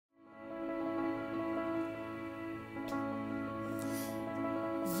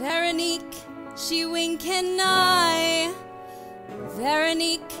Veronique, she wink an eye.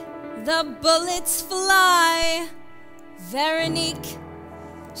 Veronique, the bullets fly. Veronique,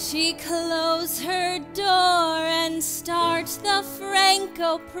 she close her door and start the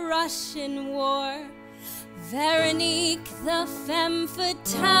Franco-Prussian War. Veronique, the femme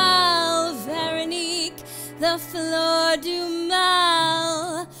fatale. Veronique, the fleur du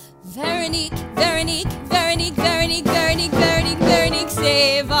mal. Veronique, Veronique, Veronique, Veronique, Veronique, Veronique, Veronique,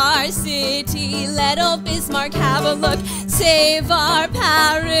 save our city, let old Bismarck have a look. Save our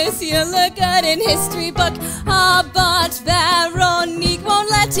Paris, you look good in history book. Ah, but Veronique won't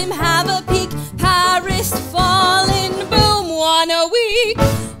let him have a peek. Paris falling, boom, 1 a week.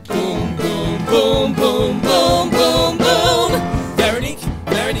 Boom, boom, boom, boom, boom, boom, boom. Veronique,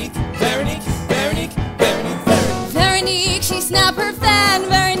 Veronique, Veronique, Veronique, Veronique, Veronique. Veronique, she snap her fan.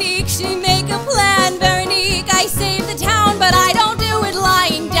 Veronique, she make a plan. Veronique, I save the town, but I don't do it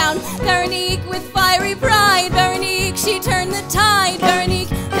lying down. Veronique, with fiery pride. Veronique, she turned the tide. Veronique,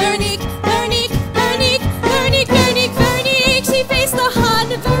 Veronique, Veronique, Veronique, Veronique, Veronique, Veronique, she faced the Hun.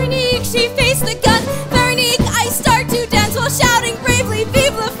 Veronique, she faced the gun. Veronique, I start to dance while shouting bravely,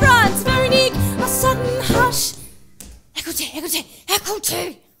 Vive la France. Veronique, a sudden hush. Écoutez, écoutez,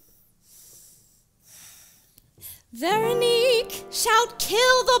 écoutez. Veronique, shout,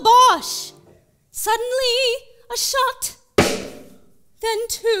 kill the Boche. Suddenly, a shot, then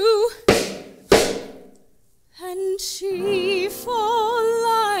 2, and she fall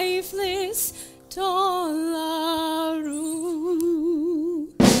lifeless dans la rue.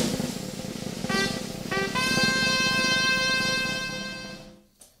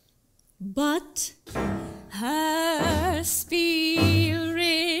 But her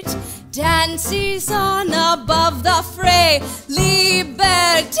spirit dances on above the fray.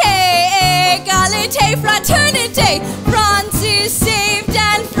 Liberté, égalité, fraternité. France is saved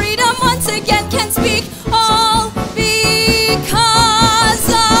and freedom once again can speak.